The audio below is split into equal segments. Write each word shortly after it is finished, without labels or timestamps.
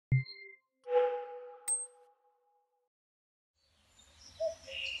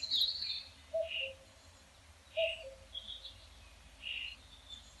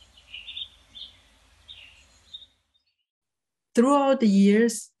throughout the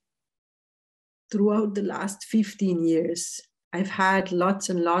years, throughout the last 15 years, I've had lots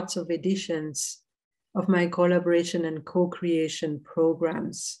and lots of editions of my collaboration and co-creation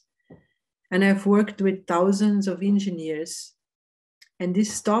programs. And I've worked with thousands of engineers. And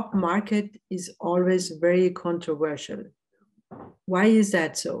this stock market is always very controversial. Why is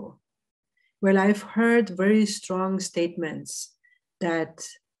that so? Well, I've heard very strong statements that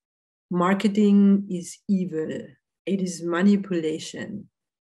marketing is evil. It is manipulation.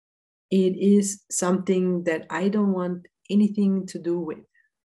 It is something that I don't want anything to do with.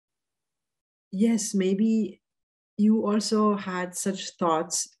 Yes, maybe you also had such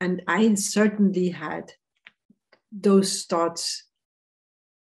thoughts, and I certainly had those thoughts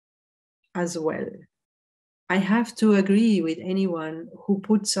as well. I have to agree with anyone who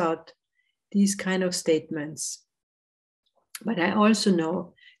puts out these kind of statements. But I also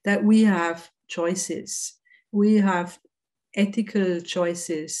know that we have choices. We have ethical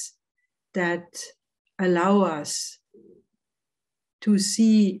choices that allow us to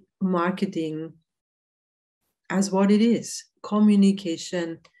see marketing as what it is: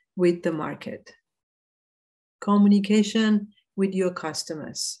 communication with the market, communication with your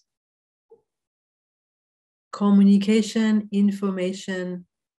customers, communication, information,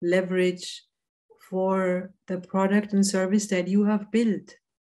 leverage for the product and service that you have built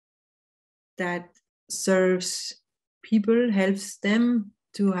that serves people, helps them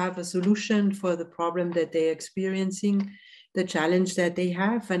to have a solution for the problem that they're experiencing, the challenge that they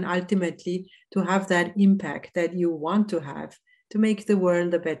have, and ultimately to have that impact that you want to have to make the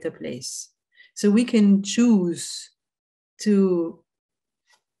world a better place. So we can choose to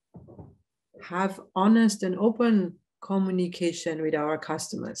have honest and open communication with our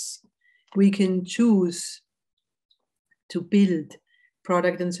customers. We can choose to build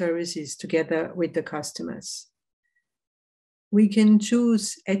product and services together with the customers. We can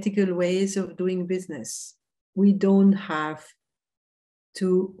choose ethical ways of doing business. We don't have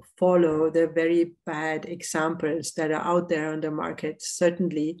to follow the very bad examples that are out there on the market.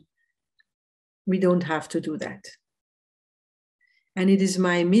 Certainly, we don't have to do that. And it is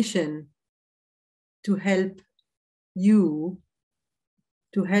my mission to help you,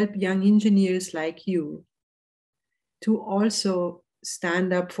 to help young engineers like you, to also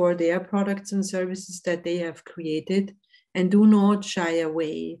stand up for their products and services that they have created, and do not shy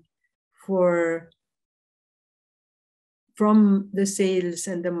away from the sales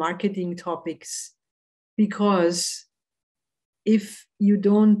and the marketing topics, because if you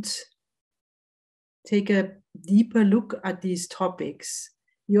don't take a deeper look at these topics,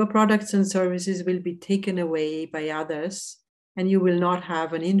 your products and services will be taken away by others, and you will not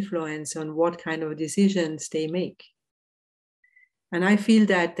have an influence on what kind of decisions they make. And I feel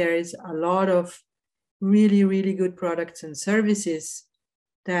that there is a lot of really, really good products and services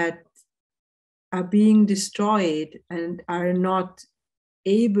that are being destroyed and are not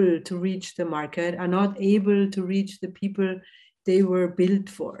able to reach the market, are not able to reach the people they were built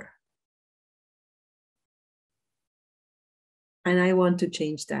for. And I want to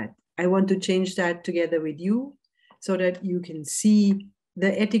change that. I want to change that together with you so that you can see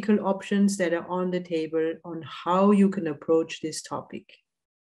the ethical options that are on the table on how you can approach this topic.